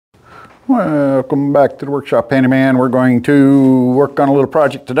Welcome back to the workshop, Handyman. We're going to work on a little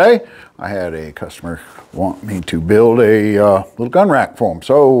project today. I had a customer want me to build a little gun rack for him,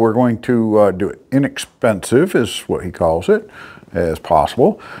 so we're going to do it inexpensive, is what he calls it, as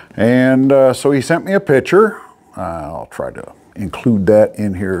possible. And so he sent me a picture. I'll try to include that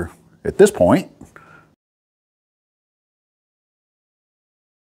in here at this point.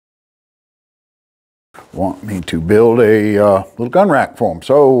 Want me to build a little gun rack for him,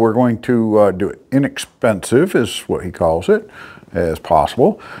 so we're going to do it inexpensive, is what he calls it, as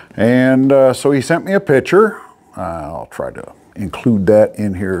possible. And so he sent me a picture. I'll try to include that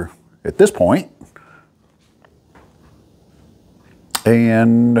in here at this point.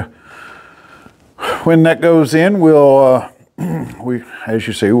 And when that goes in, we'll as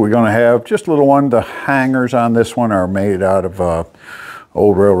you see, we're going to have just a little one. The hangers on this one are made out of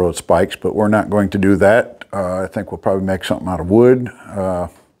old railroad spikes, but we're not going to do that. I think we'll probably make something out of wood.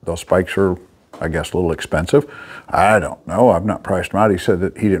 Those spikes are, I guess, a little expensive. I don't know. I've not priced them out. He said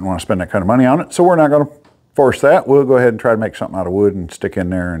that he didn't want to spend that kind of money on it, so we're not going to force that. We'll go ahead and try to make something out of wood and stick in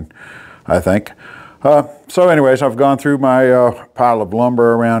there, and I think. So anyways, I've gone through my pile of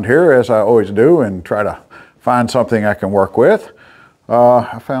lumber around here, as I always do, and try to find something I can work with.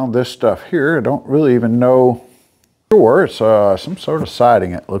 I found this stuff here. I don't really even know. It's some sort of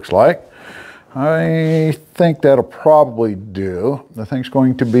siding, it looks like. I think that'll probably do. The thing's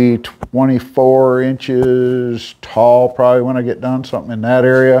going to be 24 inches tall probably when I get done, something in that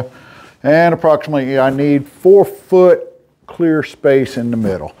area. And approximately, I need 4 foot clear space in the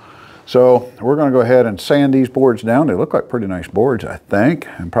middle. So we're going to go ahead and sand these boards down. They look like pretty nice boards, I think.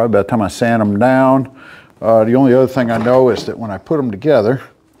 And probably by the time I sand them down, the only other thing I know is that when I put them together,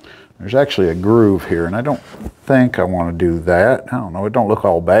 there's actually a groove here, and I don't think I want to do that. I don't know, it don't look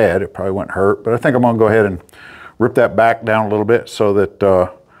all bad. It probably wouldn't hurt, but I think I'm going to go ahead and rip that back down a little bit so that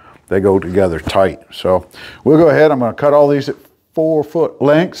they go together tight. So we'll go ahead. I'm going to cut all these at 4 foot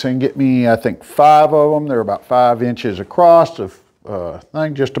lengths and get me, I think, 5 of them. They're about 5 inches across,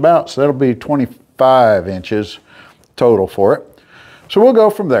 thing just about. So that'll be 25 inches total for it. So we'll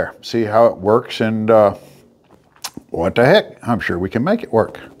go from there, see how it works, and what the heck, I'm sure we can make it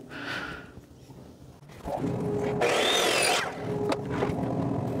work.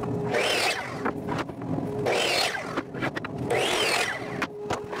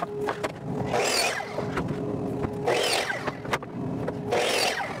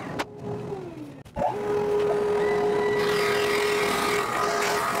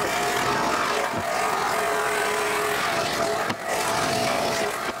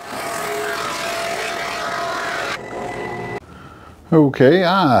 Okay,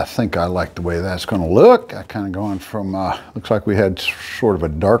 I think I like the way that's going to look. I kind of going from, looks like we had sort of a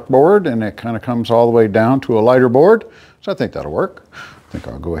dark board, and it kind of comes all the way down to a lighter board. So I think that'll work. I think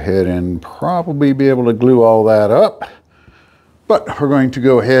I'll go ahead and probably be able to glue all that up. But we're going to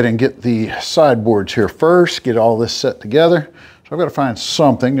go ahead and get the sideboards here first, get all this set together. So I've got to find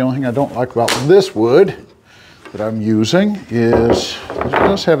something. The only thing I don't like about this wood that I'm using is it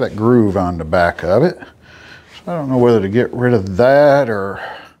does have that groove on the back of it. I don't know whether to get rid of that or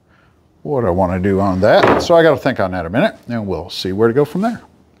what I want to do on that. So I got to think on that a minute, and we'll see where to go from there.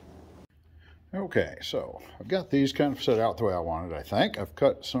 Okay, so I've got these kind of set out the way I wanted, I think. I've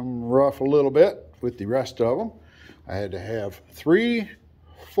cut some rough a little bit with the rest of them. I had to have 3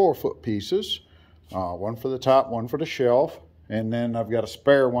 4 foot pieces, one for the top, one for the shelf, and then I've got a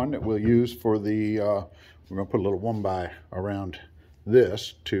spare one that we'll use for the, we're going to put a little 1x around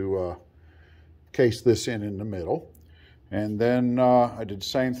this to case this in the middle. And then I did the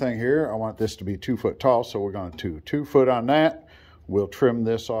same thing here. I want this to be 2 foot tall, so we're going to do 2 foot on that. We'll trim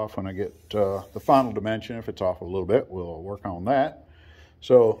this off when I get the final dimension. If it's off a little bit, we'll work on that.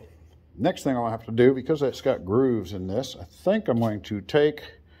 So next thing I'll have to do, because it's got grooves in this, I think I'm going to take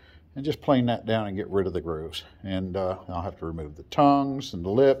and just plane that down and get rid of the grooves. And I'll have to remove the tongues and the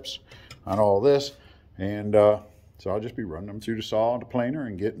lips on all this. And so I'll just be running them through the saw and the planer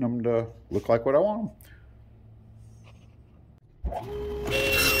and getting them to look like what I want them.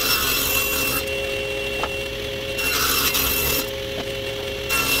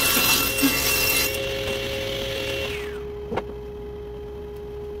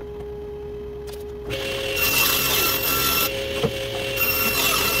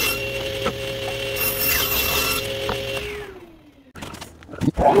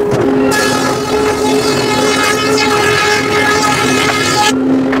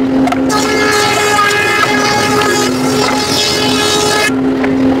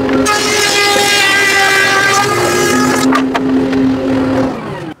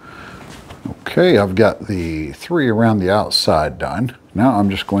 Okay, I've got the 3 around the outside done. Now I'm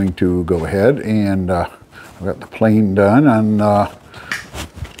just going to go ahead and I've got the plane done on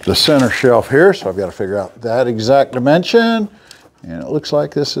the center shelf here, so I've got to figure out that exact dimension. And it looks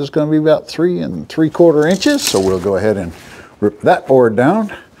like this is going to be about 3 3/4 inches. So we'll go ahead and rip that board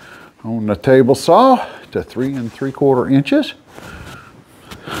down on the table saw to 3 3/4 inches.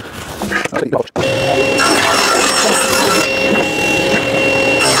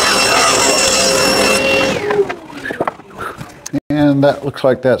 And that looks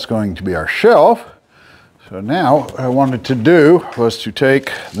like that's going to be our shelf. So now what I wanted to do was to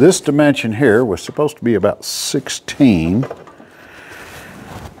take this dimension here, was supposed to be about 16.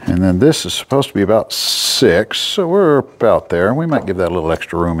 And then this is supposed to be about 6, so we're about there. We might give that a little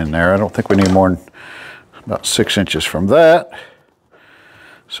extra room in there. I don't think we need more than about 6 inches from that.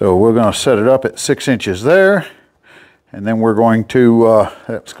 So we're going to set it up at 6 inches there. And then we're going to,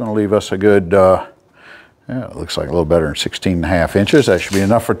 that's going to leave us a good, yeah, it looks like a little better than 16.5 inches. That should be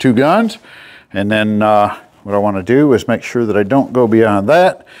enough for 2 guns. And then what I want to do is make sure that I don't go beyond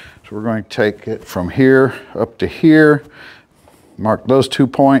that. So we're going to take it from here up to here, mark those 2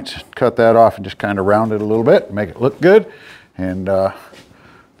 points, cut that off and just kind of round it a little bit, make it look good. And then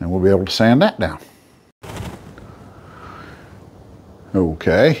we'll be able to sand that down.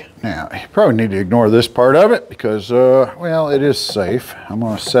 Okay, now you probably need to ignore this part of it because, well, it is safe. I'm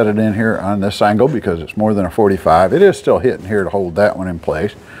going to set it in here on this angle because it's more than a 45. It is still hitting here to hold that one in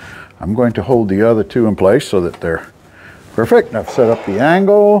place. I'm going to hold the other 2 in place so that they're perfect. I've set up the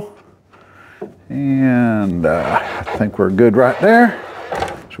angle and I think we're good right there.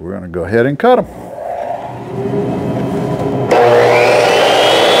 So we're going to go ahead and cut them.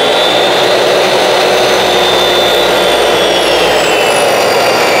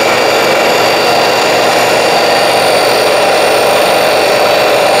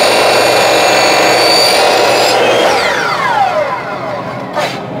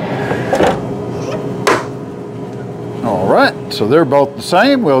 So they're both the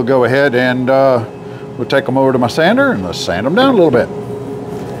same. We'll go ahead and we'll take them over to my sander and let's sand them down a little bit.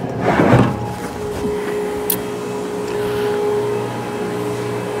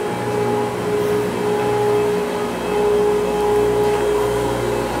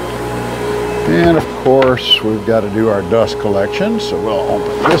 And of course, we've got to do our dust collection. So we'll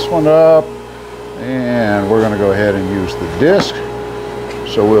open this one up and we're going to go ahead and use the disc.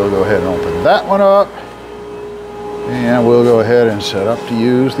 So we'll go ahead and open that one up. And we'll go ahead and set up to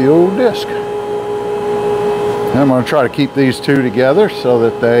use the old disc. And I'm going to try to keep these 2 together so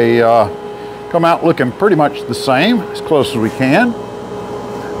that they come out looking pretty much the same, as close as we can.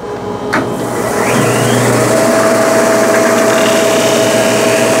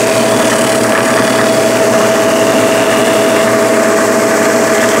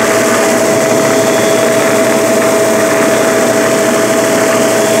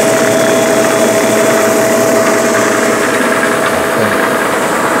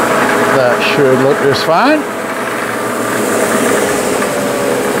 Should look just fine.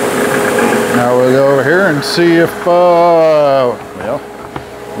 Now we'll go over here and see if, well,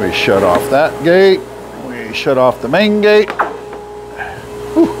 we shut off that gate. We shut off the main gate.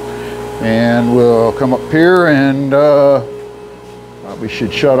 Whew. And we'll come up here and we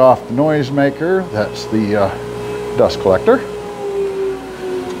should shut off the noisemaker. That's the dust collector.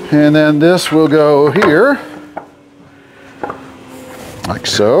 And then this will go here, like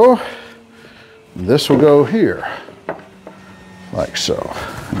so. This will go here, like so.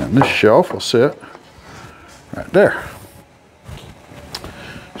 And then this shelf will sit right there.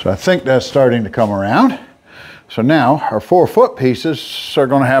 So I think that's starting to come around. So now our 4-foot pieces are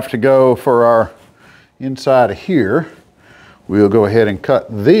going to have to go for our inside of here. We'll go ahead and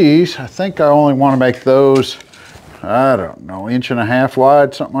cut these. I think I only want to make those, I don't know, 1.5 inches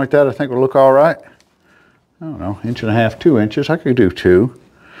wide, something like that. I think will look all right. I don't know, 1.5 inches, 2 inches. I could do 2.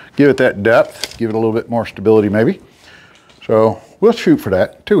 Give it that depth, give it a little bit more stability maybe. So we'll shoot for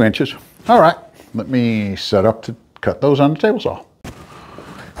that, 2 inches. All right, let me set up to cut those on the table saw.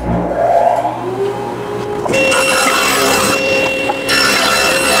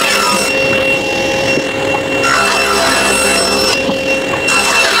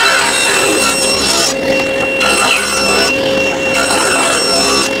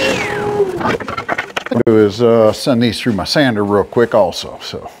 Do is send these through my sander real quick also,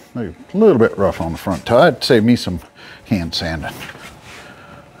 so maybe a little bit rough on the front side, save me some hand sanding.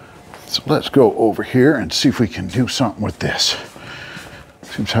 So let's go over here and see if we can do something with this.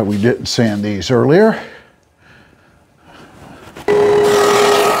 Seems how we didn't sand these earlier.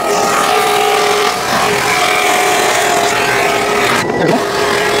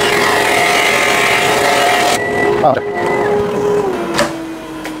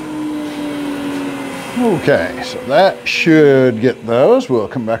 Okay, so that should get those. We'll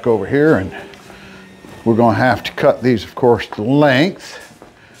come back over here and we're going to have to cut these, of course, to length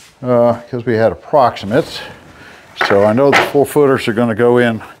because we had approximates. So I know the 4-footers are going to go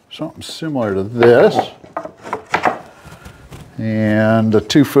in something similar to this. And the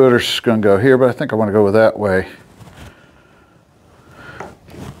 2-footers is going to go here, but I think I want to go with that way.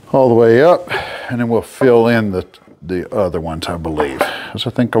 All the way up, and then we'll fill in the other ones, I believe. Because I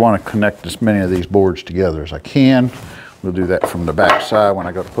think I want to connect as many of these boards together as I can. We'll do that from the back side when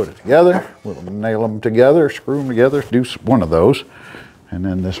I go to put it together. We'll nail them together, screw them together, do one of those. And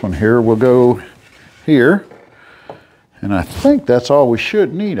then this one here will go here. And I think that's all we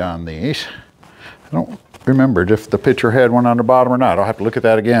should need on these. I don't remember if the picture had one on the bottom or not. I'll have to look at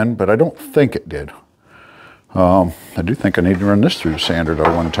that again, but I don't think it did. I do think I need to run this through the sander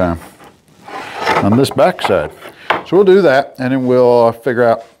though one time on this back side. So we'll do that and then we'll figure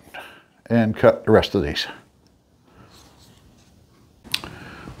out and cut the rest of these.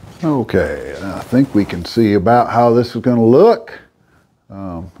 Okay, I think we can see about how this is going to look.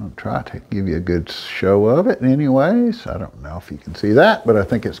 I'll try to give you a good show of it anyways. I don't know if you can see that, but I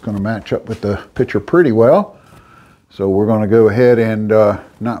think it's going to match up with the picture pretty well. So we're going to go ahead and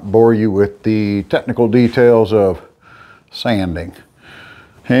not bore you with the technical details of sanding.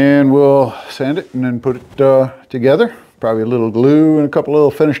 And we'll sand it and then put it together. Probably a little glue and a couple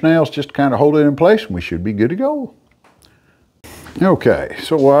little finish nails just to kind of hold it in place, and we should be good to go. Okay,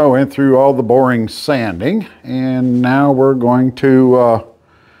 so I went through all the boring sanding, and now we're going to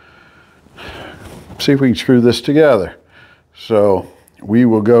see if we can screw this together. So we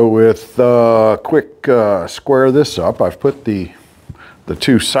will go with quick square this up. I've put the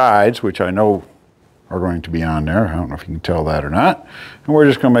 2 sides, which I know are going to be on there. I don't know if you can tell that or not. And we're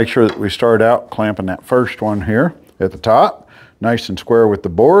just going to make sure that we start out clamping that first one here at the top, nice and square with the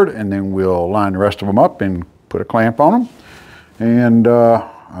board, and then we'll line the rest of them up and put a clamp on them. And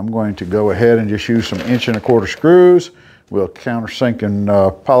I'm going to go ahead and just use some 1 1/4" screws. We'll countersink and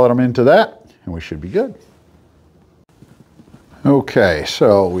pilot them into that, and we should be good. Okay,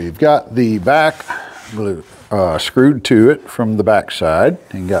 so we've got the back glue screwed to it from the back side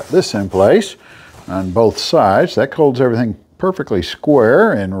and got this in place on both sides. That holds everything perfectly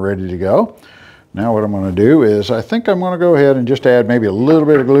square and ready to go. Now what I'm going to do is I think I'm going to go ahead and just add maybe a little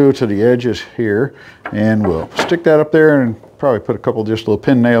bit of glue to the edges here, and we'll stick that up there and probably put a couple just little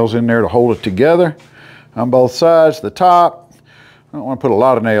pin nails in there to hold it together on both sides. The top, I don't want to put a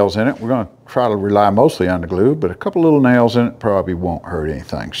lot of nails in it. We're going to try to rely mostly on the glue, but a couple little nails in it probably won't hurt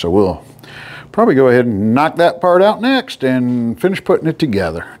anything. So we'll probably go ahead and knock that part out next and finish putting it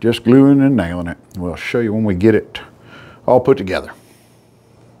together, just gluing and nailing it. We'll show you when we get it all put together.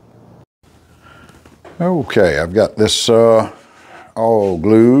 Okay, I've got this all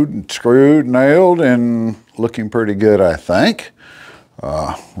glued and screwed, nailed, and looking pretty good, I think.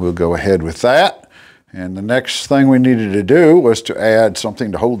 We'll go ahead with that. And the next thing we needed to do was to add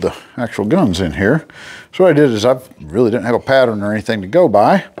something to hold the actual guns in here. So what I did is I really didn't have a pattern or anything to go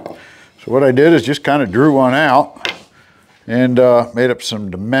by. So what I did is just kind of drew one out and made up some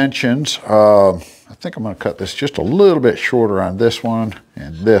dimensions. I think I'm going to cut this just a little bit shorter on this one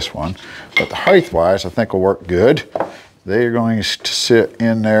and this one. But the height-wise, I think will work good. They're going to sit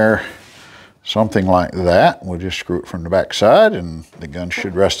in there something like that. We'll just screw it from the back side and the gun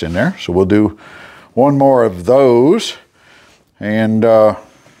should rest in there. So we'll do one more of those, and I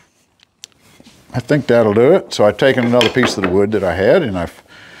think that'll do it. So I've taken another piece of the wood that I had, and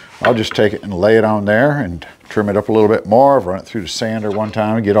I'll just take it and lay it on there and trim it up a little bit more. I've run it through the sander one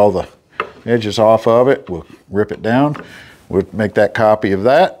time and get all the edges off of it. We'll rip it down. We'll make that copy of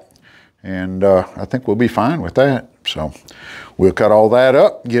that, and I think we'll be fine with that. So we'll cut all that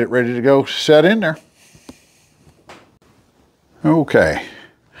up, get it ready to go set in there. Okay.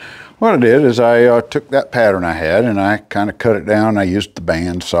 What I did is I took that pattern I had and I kind of cut it down. I used the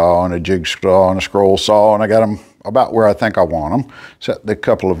band saw and a jigsaw and a scroll saw, and I got them about where I think I want them. Set the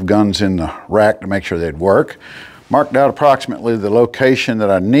couple of guns in the rack to make sure they'd work. Marked out approximately the location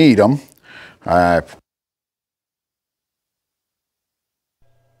that I need them.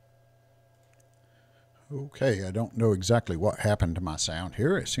 Okay, I don't know exactly what happened to my sound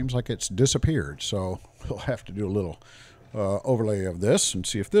here. It seems like it's disappeared, so we'll have to do a little overlay of this and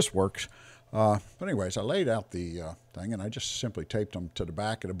see if this works. But anyways, I laid out the thing and I just simply taped them to the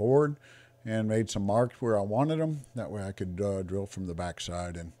back of the board and made some marks where I wanted them. That way I could drill from the back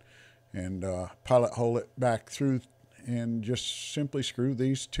side and pilot hole it back through and just simply screw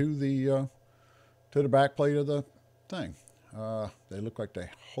these to the back plate of the thing. They look like they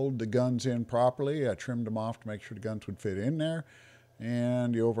hold the guns in properly. I trimmed them off to make sure the guns would fit in there.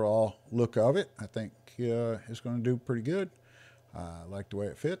 and the overall look of it, I think is going to do pretty good. I like the way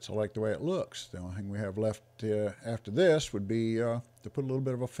it fits. I like the way it looks. The only thing we have left after this would be to put a little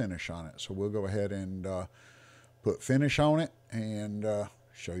bit of a finish on it. So we'll go ahead and put finish on it and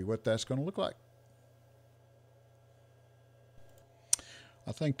show you what that's going to look like.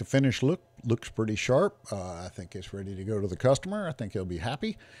 I think the finished look looks pretty sharp. I think it's ready to go to the customer. I think he'll be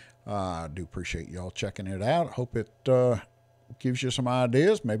happy. I do appreciate y'all checking it out. I hope it gives you some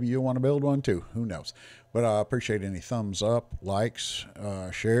ideas. Maybe you'll want to build one too. Who knows? But I appreciate any thumbs up, likes,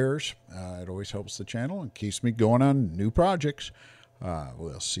 shares. It always helps the channel and keeps me going on new projects.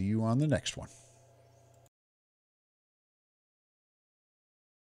 We'll see you on the next one.